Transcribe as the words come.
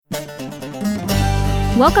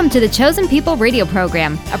Welcome to the Chosen People radio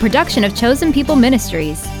program, a production of Chosen People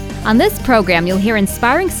Ministries. On this program, you'll hear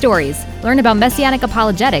inspiring stories, learn about messianic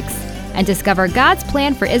apologetics, and discover God's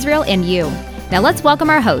plan for Israel and you. Now let's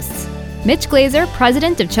welcome our hosts, Mitch Glaser,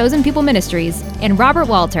 President of Chosen People Ministries, and Robert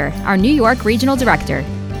Walter, our New York Regional Director.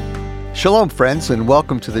 Shalom, friends, and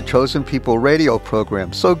welcome to the Chosen People radio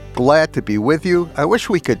program. So glad to be with you. I wish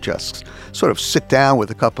we could just sort of sit down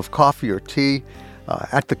with a cup of coffee or tea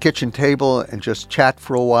at the kitchen table and just chat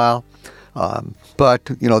for a while. But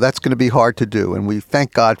that's going to be hard to do. And we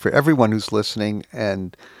thank God for everyone who's listening.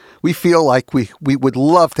 And we feel like we would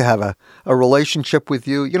love to have a relationship with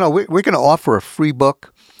you. We're going to offer a free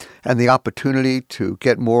book and the opportunity to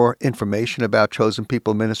get more information about Chosen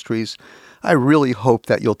People Ministries. I really hope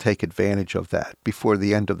that you'll take advantage of that before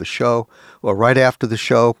the end of the show or right after the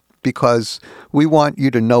show, because we want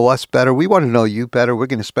you to know us better. We want to know you better. We're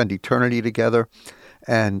going to spend eternity together.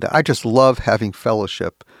 And I just love having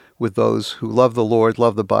fellowship with those who love the Lord,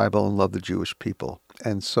 love the Bible, and love the Jewish people.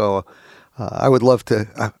 And so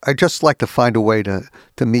I'd just like to find a way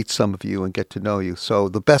to meet some of you and get to know you. So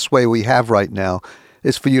the best way we have right now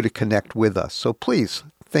is for you to connect with us. So please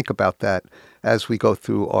think about that as we go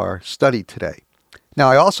through our study today. Now,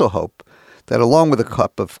 I also hope that along with a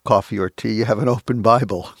cup of coffee or tea, you have an open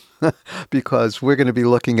Bible, because we're going to be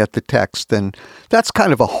looking at the text, and that's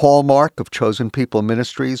kind of a hallmark of Chosen People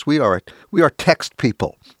Ministries. We are text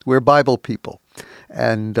people. We're Bible people.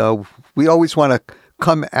 And we always want to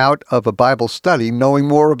come out of a Bible study knowing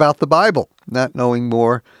more about the Bible, not knowing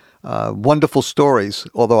more wonderful stories,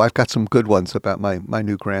 although I've got some good ones about my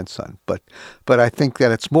new grandson. But I think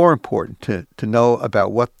that it's more important to know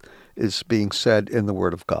about what is being said in the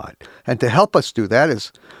Word of God. And to help us do that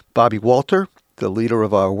is Bobby Walter, the leader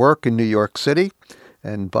of our work in New York City.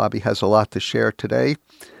 And Bobby has a lot to share today.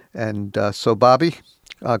 And so, Bobby,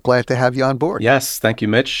 glad to have you on board. Yes, thank you,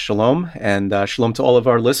 Mitch. Shalom, and shalom to all of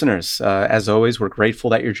our listeners. As always, we're grateful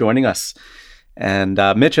that you're joining us. And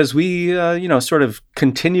Mitch, as we, sort of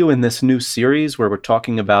continue in this new series where we're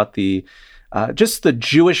talking about just the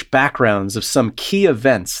Jewish backgrounds of some key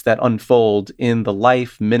events that unfold in the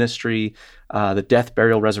life, ministry, the death,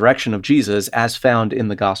 burial, resurrection of Jesus as found in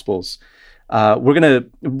the Gospels. We're going to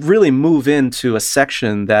really move into a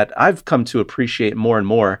section that I've come to appreciate more and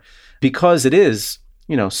more because it is,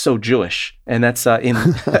 so Jewish. And that's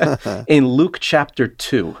in Luke chapter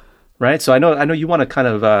 2. Right, so I know you want to kind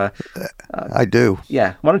of. I do.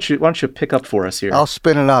 Yeah, why don't you pick up for us here? I'll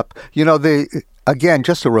spin it up. Again,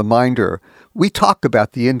 just a reminder. We talk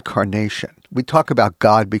about the incarnation. We talk about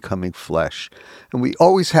God becoming flesh, and we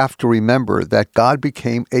always have to remember that God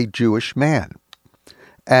became a Jewish man,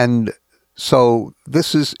 and so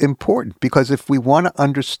this is important because if we want to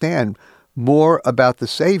understand more about the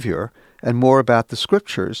Savior and more about the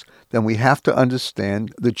Scriptures, then we have to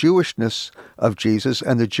understand the Jewishness of Jesus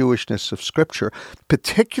and the Jewishness of Scripture,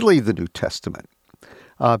 particularly the New Testament,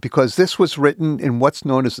 because this was written in what's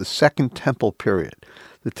known as the Second Temple period.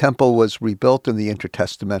 The temple was rebuilt in the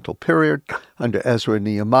intertestamental period under Ezra and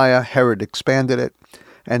Nehemiah. Herod expanded it,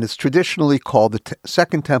 and it's traditionally called the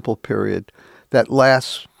Second Temple period that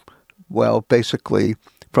lasts, basically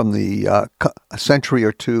from a century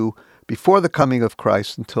or two before the coming of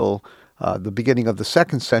Christ until the beginning of the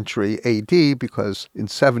 2nd century A.D., because in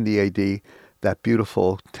 70 A.D., that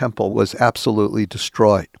beautiful temple was absolutely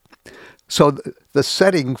destroyed. So the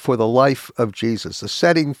setting for the life of Jesus, the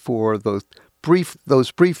setting for those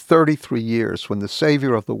brief 33 years when the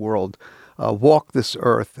Savior of the world walked this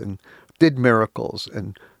earth and did miracles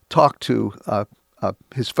and talked to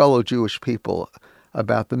his fellow Jewish people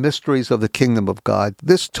about the mysteries of the kingdom of God,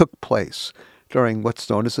 this took place during what's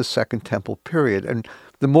known as the Second Temple period. And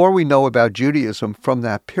the more we know about Judaism from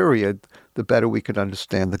that period, the better we can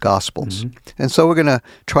understand the Gospels. Mm-hmm. And so we're going to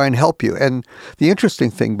try and help you. And the interesting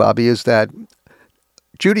thing, Bobby, is that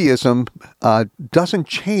Judaism doesn't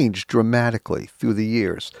change dramatically through the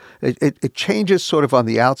years. It changes sort of on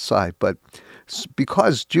the outside, but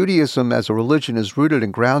because Judaism as a religion is rooted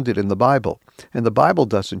and grounded in the Bible, and the Bible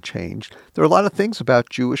doesn't change, there are a lot of things about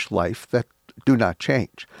Jewish life that do not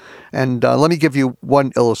change. And let me give you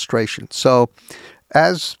one illustration. So,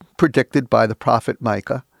 as predicted by the prophet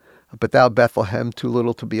Micah, "But thou, Bethlehem, too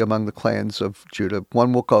little to be among the clans of Judah,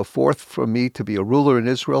 one will go forth from me to be a ruler in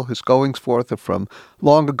Israel, whose goings forth are from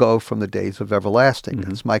long ago, from the days of everlasting." Mm-hmm.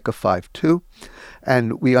 That's Micah 5:2.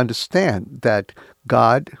 And we understand that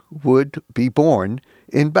God would be born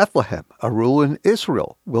in Bethlehem. A ruler in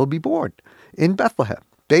Israel will be born in Bethlehem.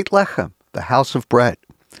 Beit Lechem, the house of bread.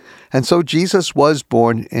 And so Jesus was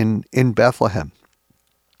born in Bethlehem.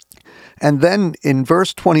 And then in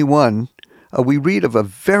verse 21, we read of a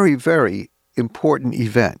very, very important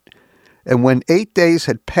event. And when 8 days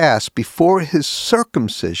had passed before his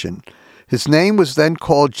circumcision, his name was then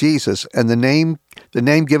called Jesus, and the name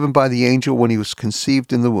given by the angel when he was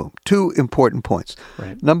conceived in the womb. Two important points.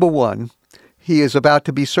 Right. Number one, he is about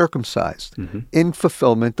to be circumcised in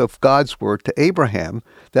fulfillment of God's word to Abraham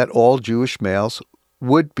that all Jewish males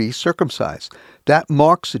would be circumcised. That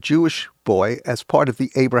marks a Jewish boy as part of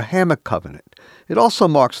the Abrahamic covenant. It also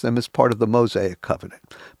marks them as part of the Mosaic covenant.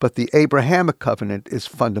 But the Abrahamic covenant is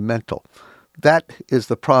fundamental. That is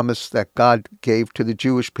the promise that God gave to the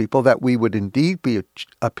Jewish people, that we would indeed be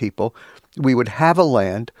a people. We would have a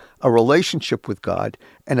land, a relationship with God,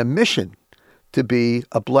 and a mission to be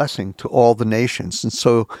a blessing to all the nations. And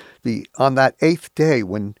so on that 8th day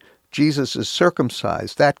when Jesus is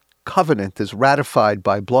circumcised, that covenant is ratified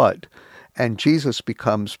by blood, and Jesus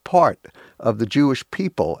becomes part of the Jewish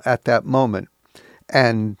people at that moment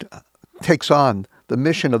and takes on the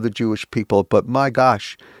mission of the Jewish people. But my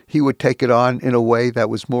gosh, he would take it on in a way that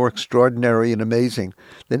was more extraordinary and amazing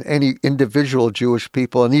than any individual Jewish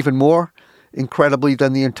people, and even more incredibly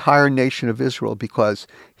than the entire nation of Israel, because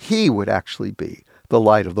he would actually be the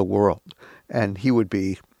light of the world, and he would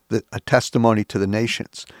be a testimony to the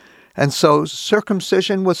nations. And so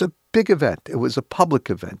circumcision was a big event. It was a public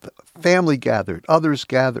event. Family gathered, others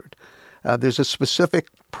gathered. There's a specific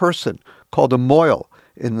person called a moil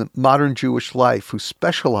in the modern Jewish life who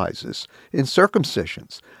specializes in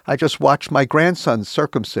circumcisions. I just watched my grandson's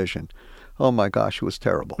circumcision. Oh my gosh, it was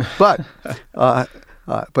terrible.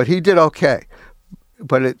 But he did okay.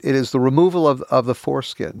 But it is the removal of the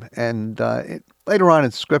foreskin. And later on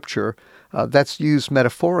in Scripture, that's used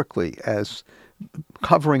metaphorically as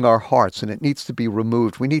covering our hearts, and it needs to be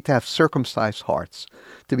removed. We need to have circumcised hearts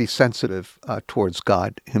to be sensitive towards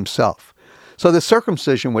God himself. So the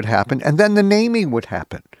circumcision would happen, and then the naming would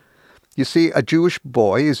happen. You see, a Jewish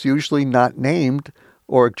boy is usually not named,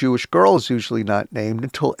 or a Jewish girl is usually not named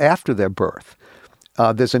until after their birth.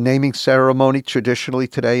 There's a naming ceremony traditionally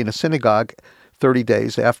today in a synagogue 30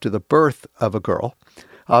 days after the birth of a girl.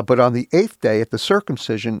 But on the 8th day at the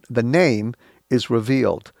circumcision, the name is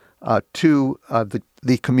revealed to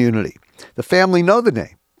the community. The family know the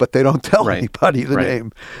name, but they don't tell anybody the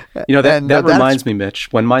name. You know, that reminds me,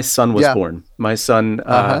 Mitch, when my son was born. My son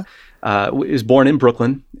is born in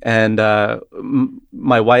Brooklyn, and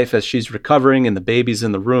my wife, as she's recovering and the baby's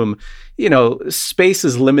in the room, you know, space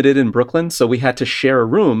is limited in Brooklyn, so we had to share a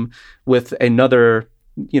room with another,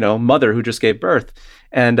 you know, mother who just gave birth.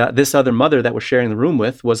 And this other mother that we're sharing the room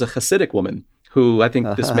with was a Hasidic woman who I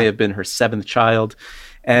think this may have been her 7th child.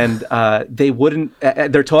 And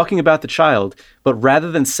they're talking about the child, but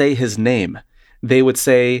rather than say his name, they would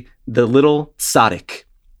say the little tzaddik.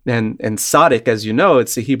 And tzaddik, as you know,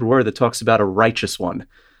 it's a Hebrew word that talks about a righteous one.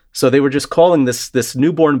 So they were just calling this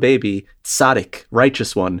newborn baby tzaddik,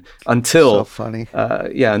 righteous one, until so funny.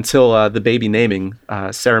 Until the baby naming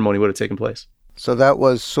ceremony would have taken place. So that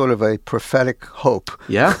was sort of a prophetic hope.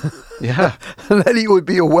 Yeah. That he would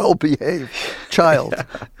be a well-behaved child,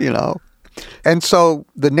 you know. And so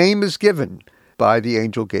the name is given by the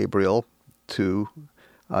angel Gabriel to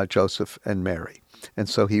Joseph and Mary. And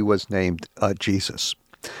so he was named Jesus,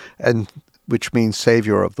 and which means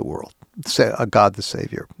Savior of the world, God the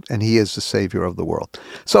Savior. And he is the Savior of the world.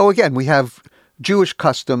 So again, we have Jewish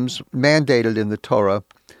customs mandated in the Torah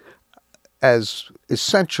as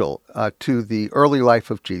essential to the early life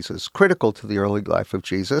of Jesus, critical to the early life of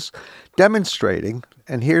Jesus, demonstrating,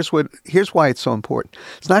 and here's why it's so important.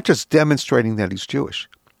 It's not just demonstrating that he's Jewish,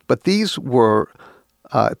 but these were,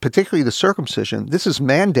 particularly the circumcision, this is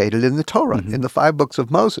mandated in the Torah, in the 5 books of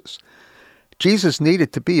Moses. Jesus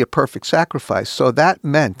needed to be a perfect sacrifice, so that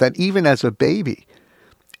meant that even as a baby,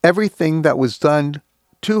 everything that was done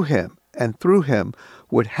to him and through him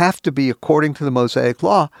would have to be according to the Mosaic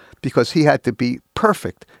law, because he had to be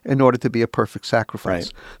perfect in order to be a perfect sacrifice.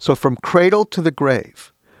 Right. So from cradle to the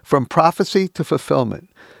grave, from prophecy to fulfillment,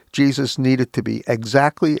 Jesus needed to be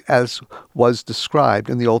exactly as was described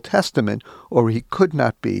in the Old Testament, or he could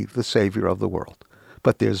not be the Savior of the world.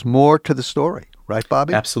 But there's more to the story. Right,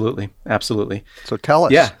 Bobby? Absolutely. So tell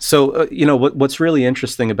us. Yeah. So, what's really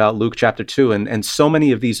interesting about Luke chapter 2 and so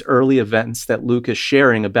many of these early events that Luke is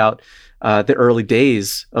sharing about the early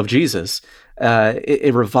days of Jesus,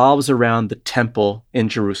 it revolves around the temple in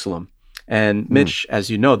Jerusalem. And Mitch, as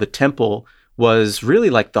you know, the temple was really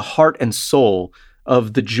like the heart and soul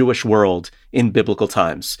of the Jewish world in biblical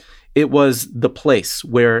times. It was the place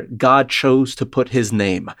where God chose to put his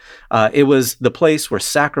name. It was the place where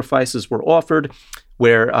sacrifices were offered,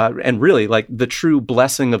 where, and really like the true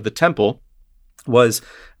blessing of the temple was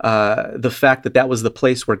the fact that that was the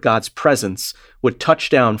place where God's presence would touch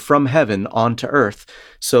down from heaven onto earth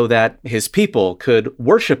so that his people could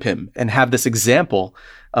worship him and have this example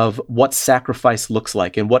of what sacrifice looks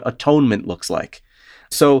like and what atonement looks like.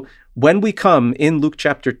 So when we come in Luke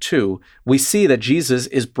chapter 2, we see that Jesus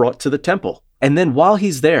is brought to the temple. And then while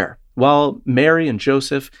he's there, while Mary and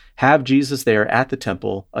Joseph have Jesus there at the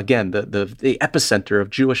temple, again, the epicenter of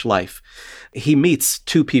Jewish life, he meets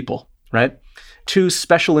two people, right? Two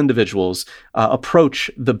special individuals approach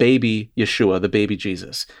the baby Yeshua, the baby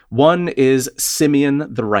Jesus. One is Simeon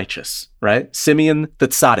the righteous, right? Simeon the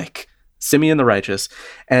tzaddik, Simeon the righteous.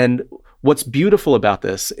 And what's beautiful about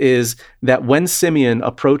this is that when Simeon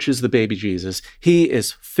approaches the baby Jesus, he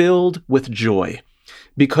is filled with joy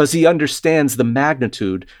because he understands the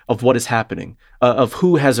magnitude of what is happening, of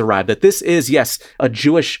who has arrived. That this is, yes, a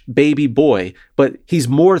Jewish baby boy, but he's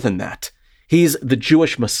more than that. He's the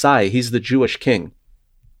Jewish Messiah. He's the Jewish king.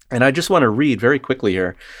 And I just want to read very quickly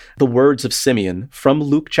here the words of Simeon from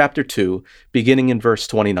Luke chapter 2, beginning in verse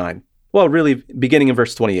 29. Well, really, beginning in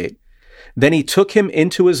verse 28. Then he took him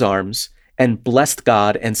into his arms and blessed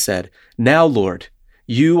God and said, "Now, Lord,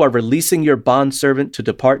 you are releasing your bondservant to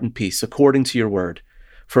depart in peace according to your word.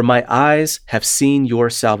 For my eyes have seen your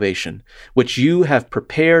salvation, which you have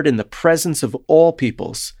prepared in the presence of all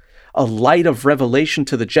peoples, a light of revelation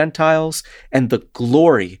to the Gentiles and the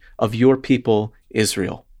glory of your people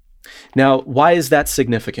Israel." Now, why is that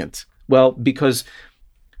significant? Well, because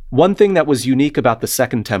one thing that was unique about the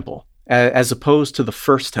second temple, as opposed to the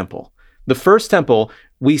first temple,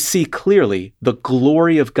 we see clearly the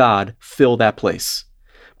glory of God fill that place.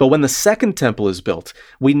 But when the second temple is built,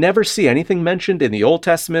 we never see anything mentioned in the Old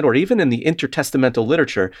Testament or even in the intertestamental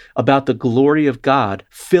literature about the glory of God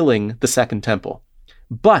filling the second temple.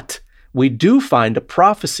 But we do find a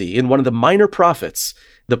prophecy in one of the minor prophets,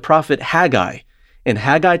 the prophet Haggai. In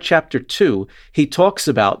Haggai chapter 2, he talks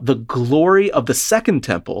about the glory of the second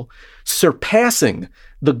temple surpassing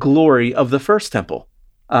the glory of the first temple.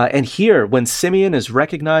 And here, when Simeon is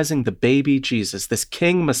recognizing the baby Jesus, this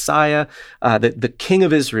King Messiah, the King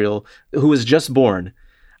of Israel, who was just born,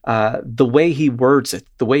 the way he words it,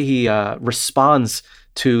 the way he responds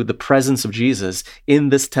to the presence of Jesus in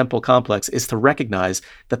this temple complex is to recognize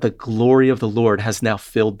that the glory of the Lord has now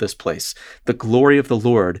filled this place. The glory of the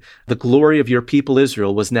Lord, the glory of your people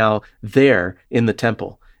Israel was now there in the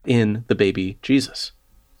temple, in the baby Jesus.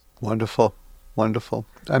 Wonderful, wonderful.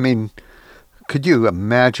 I mean, could you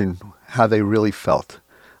imagine how they really felt?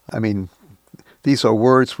 I mean, these are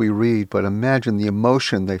words we read, but imagine the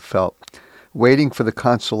emotion they felt, waiting for the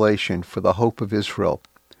consolation, for the hope of Israel.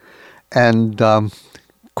 And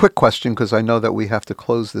quick question, because I know that we have to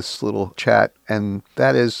close this little chat, and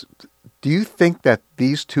that is, do you think that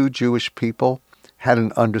these two Jewish people had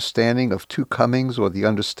an understanding of two comings, or the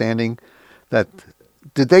understanding that,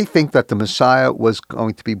 did they think that the Messiah was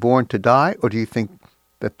going to be born to die, or do you think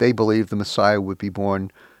that they believed the Messiah would be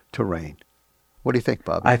born to reign? What do you think,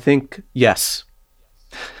 Bob? I think yes.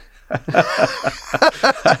 I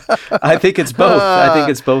think it's both. I think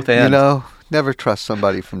it's both and. You know, never trust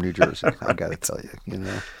somebody from New Jersey, I got to tell you, you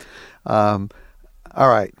know. All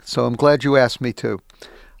right, so I'm glad you asked me too.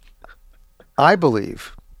 I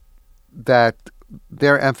believe that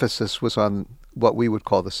their emphasis was on what we would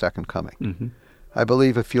call the second coming. Mm-hmm. I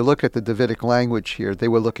believe if you look at the Davidic language here, they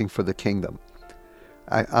were looking for the kingdom.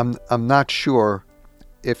 I'm not sure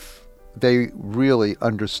if they really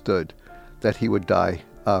understood that he would die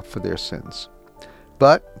for their sins.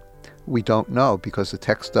 But we don't know because the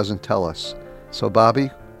text doesn't tell us. So,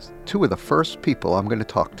 Bobby, two of the first people I'm going to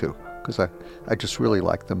talk to, because I just really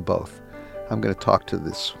like them both. I'm going to talk to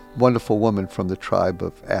this wonderful woman from the tribe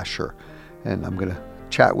of Asher, and I'm going to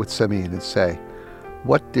chat with Simeon and say,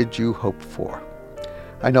 what did you hope for?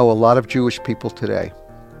 I know a lot of Jewish people today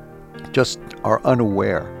just are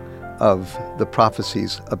unaware of the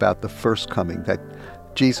prophecies about the first coming, that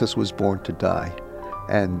Jesus was born to die.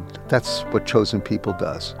 And that's what Chosen People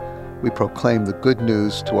does. We proclaim the good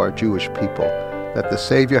news to our Jewish people that the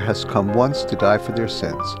Savior has come once to die for their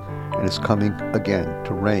sins and is coming again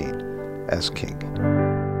to reign as King.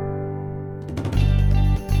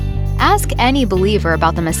 Ask any believer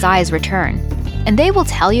about the Messiah's return, and they will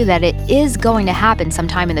tell you that it is going to happen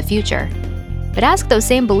sometime in the future. But ask those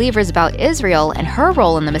same believers about Israel and her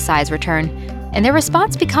role in the Messiah's return, and their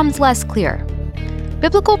response becomes less clear.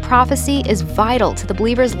 Biblical prophecy is vital to the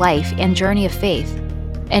believer's life and journey of faith.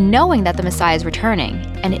 And knowing that the Messiah is returning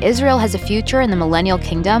and Israel has a future in the millennial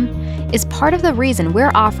kingdom is part of the reason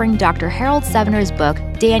we're offering Dr. Harold Sevener's book,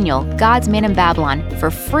 Daniel, God's Man in Babylon, for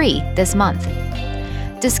free this month.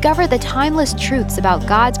 Discover the timeless truths about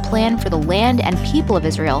God's plan for the land and people of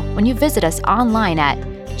Israel when you visit us online at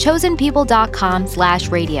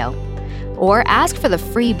chosenpeople.com/radio. Or ask for the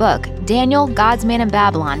free book, Daniel, God's Man in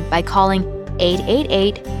Babylon, by calling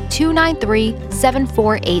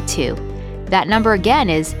 888-293-7482. That number again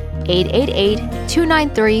is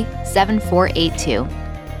 888-293-7482.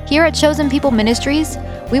 Here at Chosen People Ministries,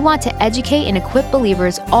 we want to educate and equip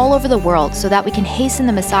believers all over the world so that we can hasten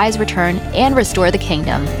the Messiah's return and restore the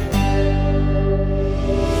kingdom.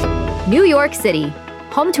 New York City,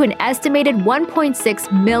 home to an estimated 1.6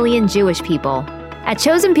 million Jewish people. At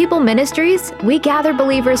Chosen People Ministries, we gather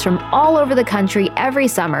believers from all over the country every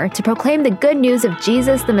summer to proclaim the good news of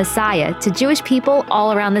Jesus the Messiah to Jewish people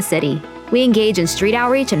all around the city. We engage in street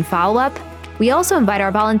outreach and follow-up. We also invite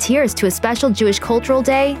our volunteers to a special Jewish Cultural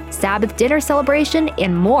Day, Sabbath dinner celebration,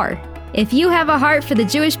 and more. If you have a heart for the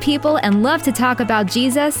Jewish people and love to talk about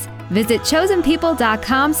Jesus, visit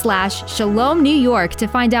chosenpeople.com/Shalom New York to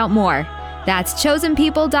find out more. That's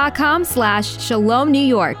chosenpeople.com/Shalom New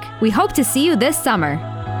York. We hope to see you this summer.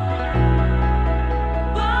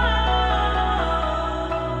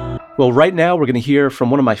 Well, right now we're going to hear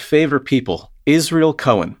from one of my favorite people, Israel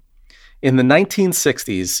Cohen. In the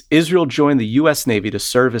 1960s, Israel joined the U.S. Navy to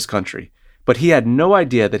serve his country, but he had no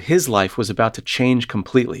idea that his life was about to change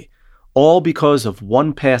completely, all because of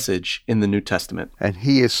one passage in the New Testament. And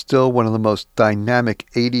he is still one of the most dynamic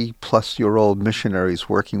 80-plus-year-old missionaries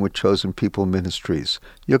working with Chosen People Ministries.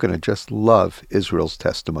 You're going to just love Israel's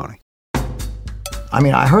testimony. I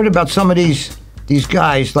mean, I heard about some of these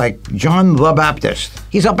guys like John the Baptist.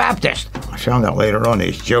 He's a Baptist. I found out later on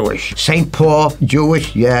he's Jewish. St. Paul,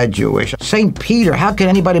 Jewish? Yeah, Jewish. St. Peter, how can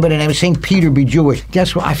anybody by the name of St. Peter be Jewish?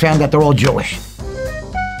 Guess what? I found out they're all Jewish.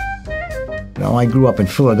 You know, I grew up in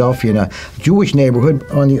Philadelphia in a Jewish neighborhood.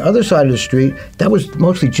 On the other side of the street, that was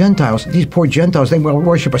mostly Gentiles. These poor Gentiles, they would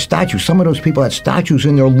worship a statue. Some of those people had statues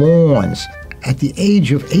in their lawns. At the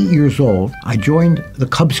age of 8 years old, I joined the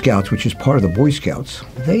Cub Scouts, which is part of the Boy Scouts.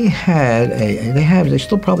 They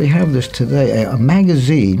still probably have this today, a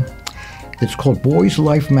magazine that's called Boys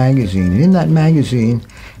Life Magazine. And in that magazine,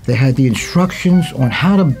 they had the instructions on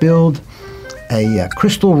how to build a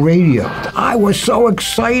crystal radio. I was so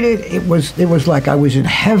excited. It was like I was in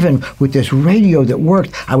heaven with this radio that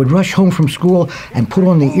worked. I would rush home from school and put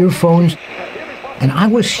on the earphones, and I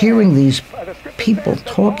was hearing these people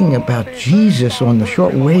talking about Jesus on the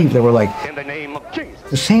short wave. They were like, at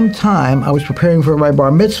the same time, I was preparing for my bar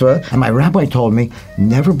mitzvah, and my rabbi told me,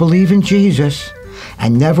 never believe in Jesus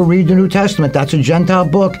and never read the New Testament. That's a Gentile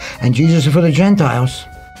book, and Jesus is for the Gentiles.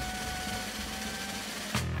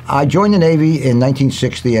 I joined the Navy in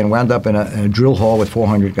 1960 and wound up in a drill hall with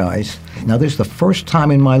 400 guys. Now, this is the first time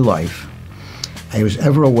in my life I was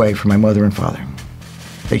ever away from my mother and father.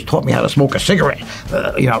 They taught me how to smoke a cigarette.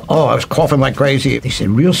 I was coughing like crazy. They said,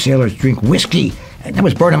 real sailors drink whiskey. And that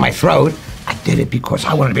was burning my throat. I did it because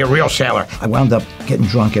I wanted to be a real sailor. I wound up getting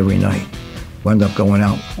drunk every night. Wound up going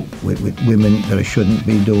out with women that I shouldn't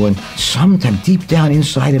be doing. Sometime deep down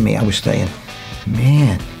inside of me, I was saying,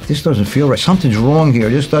 man, this doesn't feel right. Something's wrong here.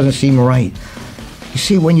 This doesn't seem right. You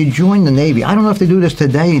see, when you join the Navy, I don't know if they do this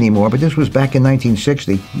today anymore, but this was back in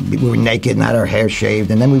 1960. We were naked and had our hair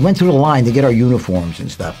shaved, and then we went through the line to get our uniforms and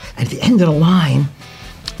stuff. And at the end of the line,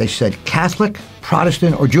 they said Catholic,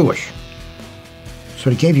 Protestant, or Jewish. So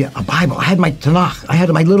they gave you a Bible. I had my Tanakh. I had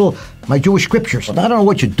my Jewish scriptures. I don't know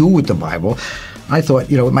what you do with the Bible. I thought,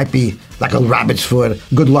 it might be like a rabbit's foot,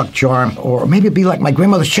 good luck charm, or maybe it'd be like my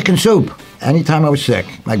grandmother's chicken soup. Anytime I was sick,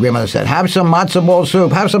 my grandmother said, have some matzo ball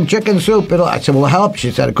soup, have some chicken soup. I said, will it help?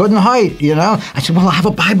 She said, it couldn't hurt, I said, well, I have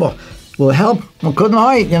a Bible. Will it help? Well, it couldn't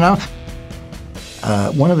hurt,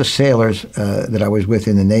 One of the sailors that I was with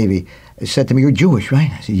in the Navy said to me, you're Jewish,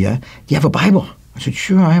 right? I said, yeah. Do you have a Bible? I said,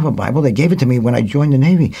 sure, I have a Bible. They gave it to me when I joined the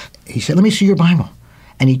Navy. He said, let me see your Bible.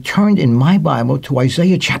 And he turned in my Bible to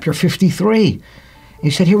Isaiah chapter 53. He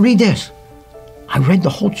said, here, read this. I read the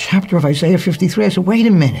whole chapter of Isaiah 53. I said, wait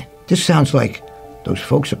a minute. This sounds like those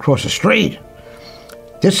folks across the street.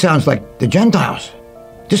 This sounds like the Gentiles.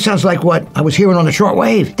 This sounds like what I was hearing on the short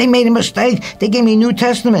wave. They made a mistake. They gave me New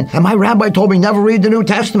Testament. And my rabbi told me never read the New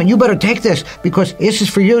Testament. You better take this because this is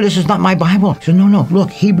for you. This is not my Bible. I said, no,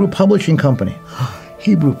 look, Hebrew Publishing Company.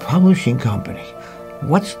 Hebrew Publishing Company.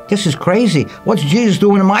 This is crazy. What's Jesus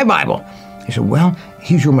doing in my Bible? He said, well,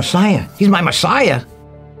 he's your Messiah. He's my Messiah.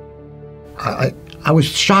 I was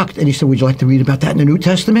shocked, and he said, would you like to read about that in the New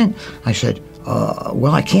Testament? I said,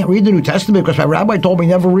 well, I can't read the New Testament because my rabbi told me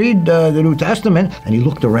never read the New Testament. And he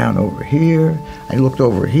looked around over here, and he looked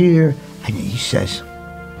over here, and he says,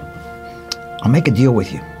 I'll make a deal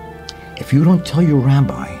with you. If you don't tell your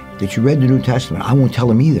rabbi that you read the New Testament. I won't tell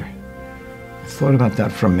him either. I thought about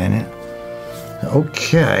that for a minute.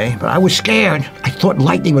 Okay, but I was scared. I thought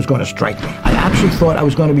lightning was going to strike me. I actually thought I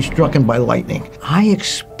was going to be struck by lightning. I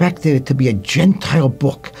expected it to be a Gentile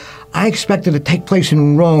book. I expected it to take place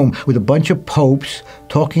in Rome with a bunch of popes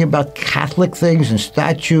talking about Catholic things and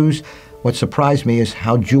statues. What surprised me is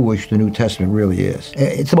how Jewish the New Testament really is.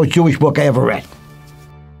 It's the most Jewish book I ever read.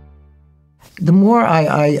 The more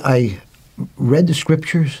I read the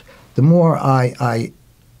scriptures, the more I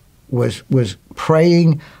was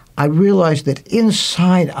praying, I realized that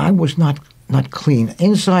inside I was not clean.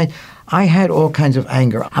 Inside, I had all kinds of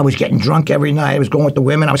anger. I was getting drunk every night. I was going with the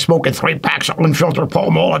women. I was smoking 3 packs of unfiltered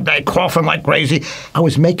palm all day, coughing like crazy. I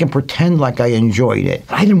was making pretend like I enjoyed it.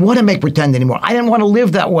 I didn't want to make pretend anymore. I didn't want to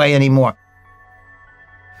live that way anymore.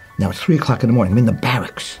 Now it's 3 o'clock in the morning. I'm in the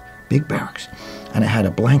barracks, big barracks. And I had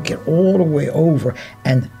a blanket all the way over,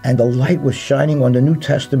 and the light was shining on the New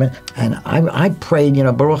Testament. And I prayed,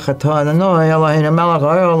 Baruch atah Adonai Eloheinu melech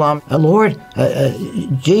haolam. Lord,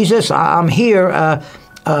 Jesus, I'm here.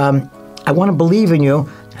 I want to believe in you.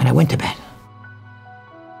 And I went to bed.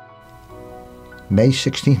 May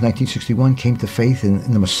 16th, 1961, came to faith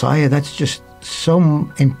in the Messiah. That's just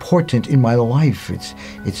so important in my life.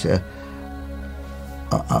 It's a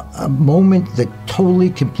moment that totally,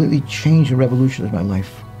 completely changed and revolutionized my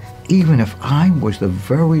life. Even if I was the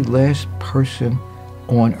very last person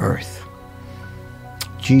on earth,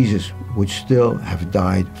 Jesus would still have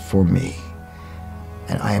died for me.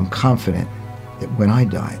 And I am confident that when I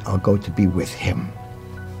die, I'll go to be with him.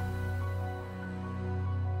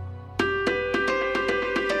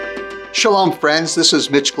 Shalom, friends. This is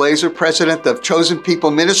Mitch Glaser, president of Chosen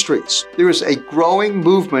People Ministries. There is a growing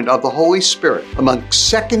movement of the Holy Spirit among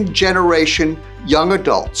second-generation young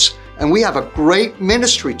adults, and we have a great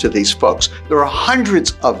ministry to these folks. There are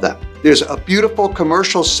hundreds of them. There's a beautiful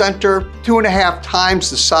commercial center, 2.5 times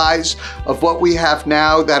the size of what we have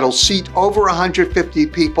now, that'll seat over 150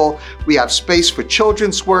 people. We have space for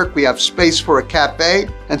children's work. We have space for a cafe.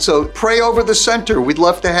 And so pray over the center. We'd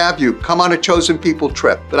love to have you come on a Chosen People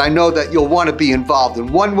trip. But I know that you'll want to be involved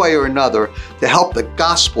in one way or another to help the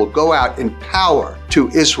gospel go out in power to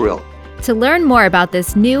Israel. To learn more about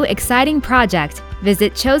this new, exciting project,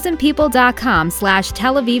 visit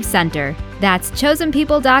chosenpeople.com/Tel Aviv Center. That's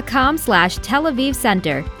chosenpeople.com/Tel Aviv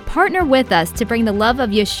Center. Partner with us to bring the love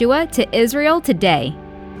of Yeshua to Israel today.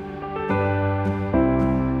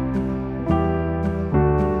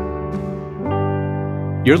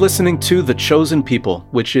 You're listening to The Chosen People,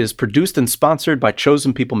 which is produced and sponsored by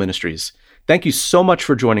Chosen People Ministries. Thank you so much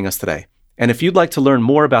for joining us today. And if you'd like to learn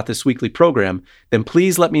more about this weekly program, then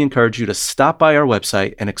please let me encourage you to stop by our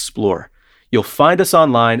website and explore. You'll find us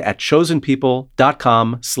online at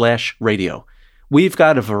chosenpeople.com/radio. We've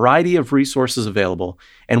got a variety of resources available,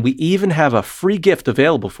 and we even have a free gift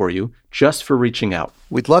available for you just for reaching out.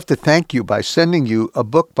 We'd love to thank you by sending you a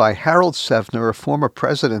book by Harold Sevner, a former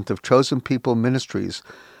president of Chosen People Ministries,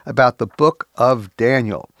 about the book of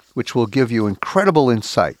Daniel, which will give you incredible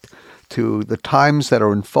insight to the times that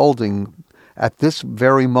are unfolding at this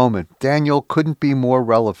very moment. Daniel couldn't be more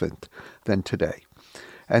relevant than today.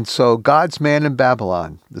 And so God's Man in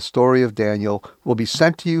Babylon, the story of Daniel, will be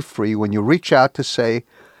sent to you free when you reach out to say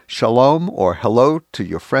shalom or hello to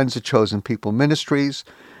your friends at Chosen People Ministries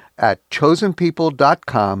at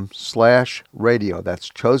chosenpeople.com/radio. That's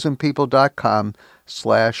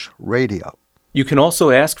chosenpeople.com/radio. You can also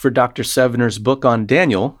ask for Dr. Sevner's book on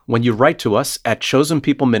Daniel when you write to us at Chosen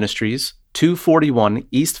People Ministries, 241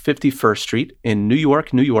 East 51st Street in New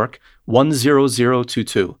York, New York,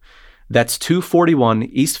 10022. That's 241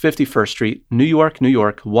 East 51st Street, New York, New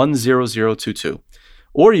York, 10022.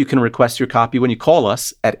 Or you can request your copy when you call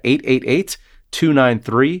us at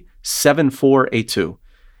 888-293-7482.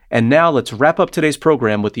 And now let's wrap up today's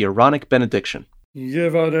program with the Aaronic benediction.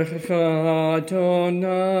 Yevarechecha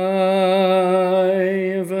Adonai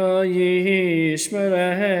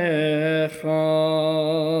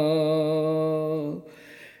v'yishmerecha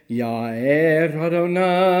Ya'er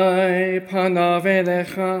Adonai panav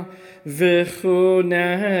elecha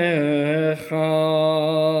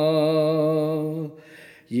v'chunecha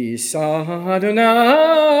Yisa Adonai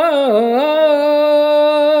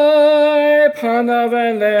panav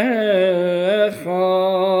elecha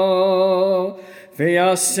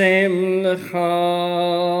v'yasem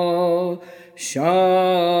lecha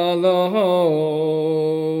shalom.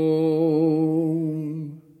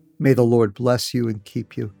 May the Lord bless you and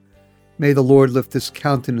keep you. May the Lord lift his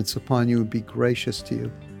countenance upon you and be gracious to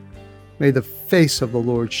you. May the face of the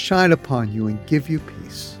Lord shine upon you and give you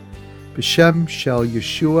peace. B'Shem Shel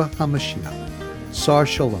Yeshua HaMashiach. Sar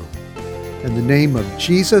Shalom. in the name of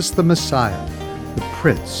Jesus the Messiah, the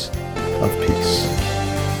Prince of Peace.